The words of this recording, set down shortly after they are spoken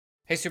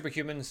Hey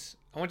superhumans,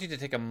 I want you to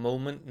take a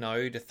moment now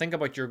to think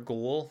about your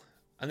goal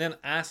and then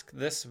ask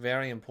this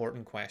very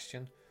important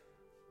question.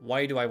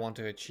 Why do I want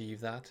to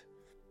achieve that?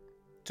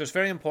 So it's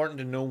very important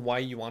to know why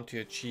you want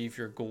to achieve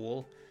your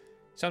goal.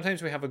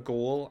 Sometimes we have a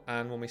goal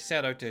and when we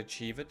set out to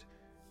achieve it,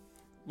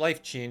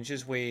 life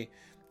changes. Like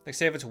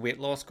say if it's a weight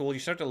loss goal, you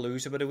start to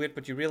lose a bit of weight,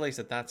 but you realize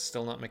that that's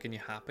still not making you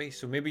happy.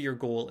 So maybe your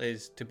goal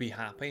is to be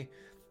happy,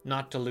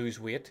 not to lose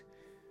weight.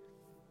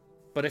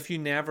 But if you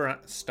never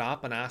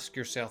stop and ask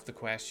yourself the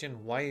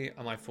question, why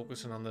am I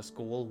focusing on this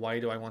goal? Why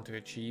do I want to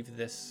achieve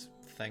this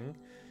thing?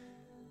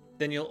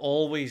 Then you'll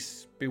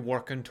always be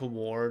working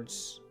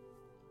towards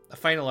a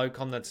final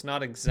outcome that's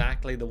not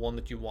exactly the one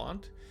that you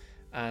want.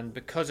 And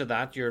because of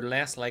that, you're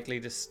less likely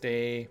to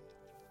stay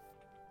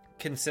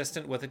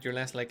consistent with it. You're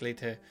less likely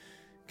to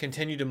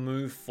continue to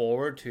move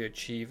forward to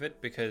achieve it,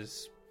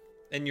 because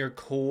in your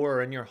core,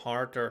 or in your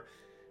heart, or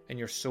in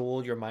your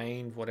soul, your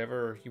mind,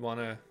 whatever you want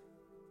to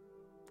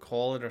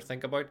call it or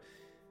think about,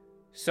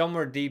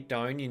 somewhere deep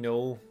down you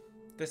know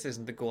this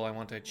isn't the goal I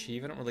want to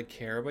achieve. I don't really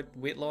care about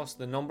weight loss.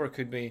 The number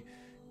could be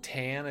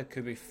 10, it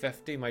could be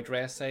 50, my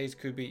dress size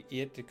could be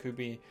 8, it could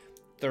be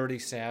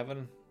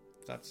 37.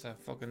 If that's a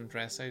fucking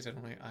dress size, I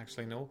don't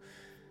actually know,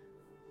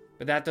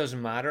 but that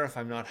doesn't matter if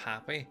I'm not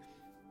happy.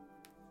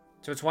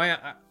 So it's why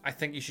I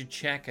think you should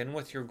check in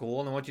with your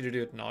goal, and I want you to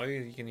do it now.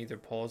 You can either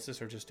pause this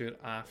or just do it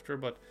after,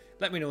 but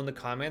let me know in the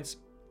comments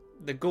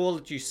the goal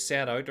that you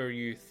set out or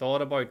you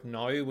thought about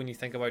now when you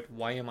think about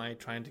why am I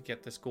trying to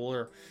get this goal,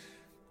 or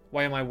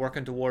why am I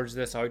working towards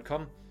this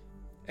outcome.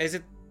 Is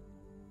it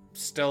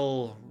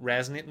still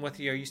resonating with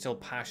you? Are you still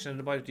passionate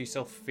about it? Do you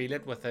still feel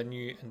it within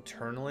you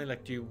internally?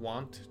 Like, do you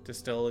want to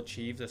still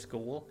achieve this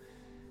goal?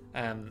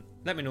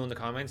 Let me know in the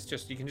comments.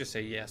 You can just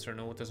say yes or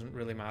no. It doesn't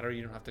really matter.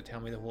 You don't have to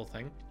tell me the whole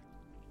thing.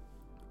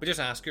 But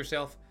just ask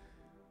yourself,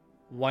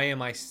 why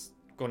am I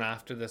going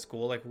after this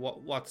goal? Like,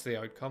 what's the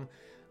outcome?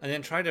 And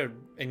then try to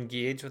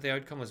engage with the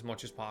outcome as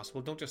much as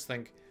possible. Don't just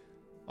think,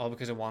 oh,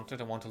 because I want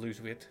to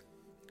lose weight.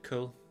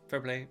 Cool,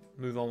 fair play,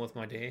 move on with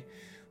my day.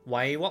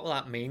 Why? What will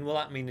that mean? Will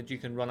that mean that you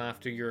can run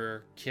after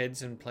your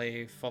kids and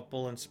play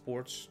football and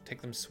sports,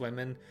 take them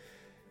swimming?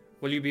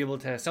 Will you be able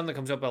to, something that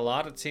comes up a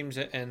lot, it seems,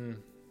 in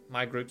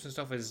my groups and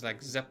stuff, is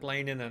like zip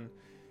lining and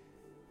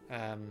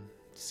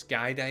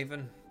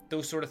skydiving.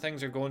 Those sort of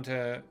things, are going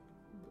to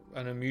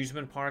an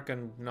amusement park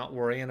and not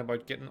worrying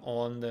about getting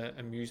on the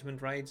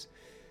amusement rides.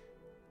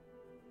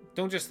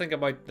 Don't just think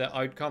about the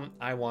outcome,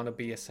 I want to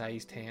be a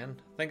size 10.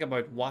 Think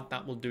about what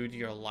that will do to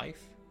your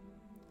life.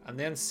 And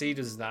then see,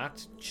 does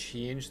that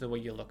change the way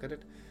you look at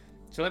it?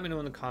 So let me know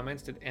in the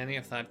comments, did any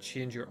of that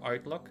change your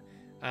outlook?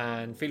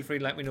 And feel free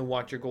to let me know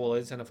what your goal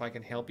is, and if I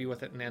can help you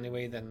with it in any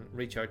way, then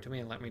reach out to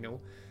me and let me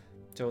know.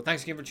 So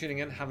thanks again for tuning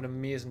in. Have an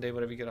amazing day,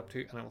 whatever you get up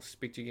to, and I will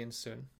speak to you again soon.